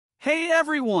Hey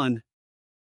everyone!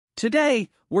 Today,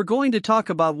 we're going to talk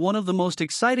about one of the most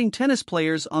exciting tennis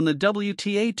players on the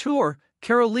WTA Tour,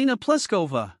 Karolina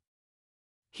Pliskova.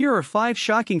 Here are 5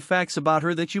 shocking facts about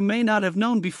her that you may not have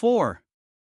known before.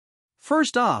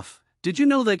 First off, did you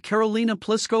know that Karolina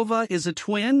Pliskova is a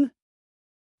twin?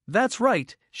 That's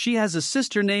right, she has a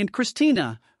sister named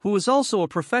Kristina, who is also a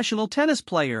professional tennis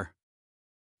player.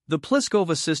 The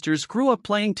Pliskova sisters grew up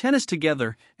playing tennis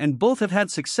together, and both have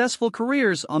had successful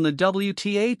careers on the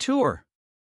WTA Tour.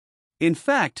 In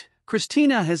fact,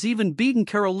 Kristina has even beaten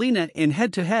Karolina in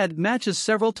head-to-head matches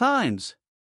several times.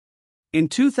 In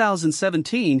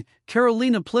 2017,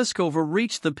 Karolina Pliskova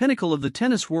reached the pinnacle of the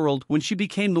tennis world when she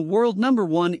became the world number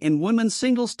 1 in women's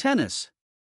singles tennis.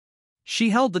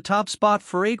 She held the top spot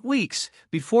for 8 weeks,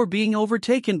 before being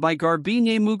overtaken by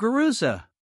Garbiñe Muguruza.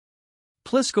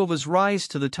 Pliskova's rise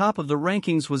to the top of the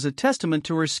rankings was a testament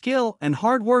to her skill and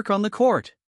hard work on the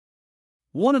court.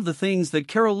 One of the things that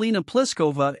Karolina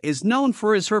Pliskova is known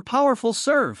for is her powerful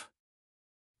serve.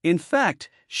 In fact,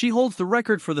 she holds the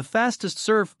record for the fastest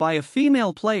serve by a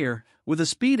female player, with a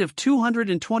speed of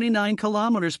 229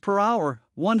 km per hour,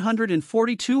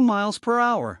 142 miles per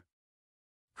hour.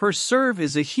 Her serve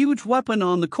is a huge weapon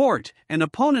on the court, and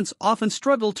opponents often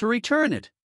struggle to return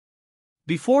it.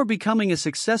 Before becoming a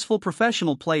successful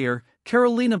professional player,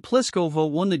 Karolina Pliskova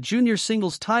won the junior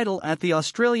singles title at the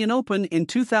Australian Open in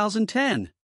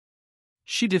 2010.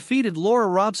 She defeated Laura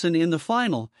Robson in the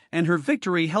final, and her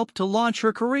victory helped to launch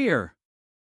her career.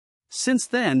 Since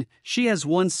then, she has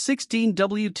won 16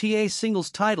 WTA singles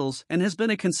titles and has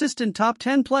been a consistent top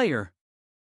 10 player.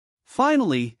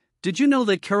 Finally, did you know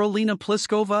that Karolina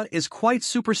Pliskova is quite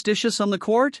superstitious on the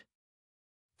court?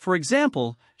 For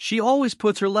example, she always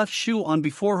puts her left shoe on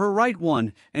before her right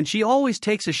one, and she always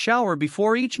takes a shower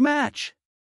before each match.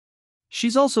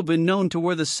 She's also been known to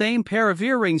wear the same pair of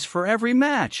earrings for every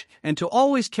match, and to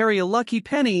always carry a lucky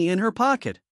penny in her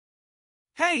pocket.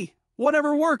 Hey,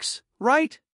 whatever works,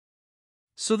 right?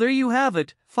 So there you have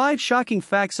it, 5 shocking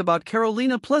facts about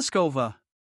Karolina Pliskova.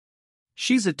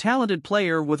 She's a talented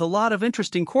player with a lot of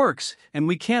interesting quirks, and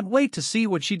we can't wait to see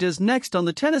what she does next on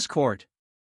the tennis court.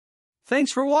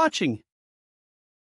 Thanks for watching.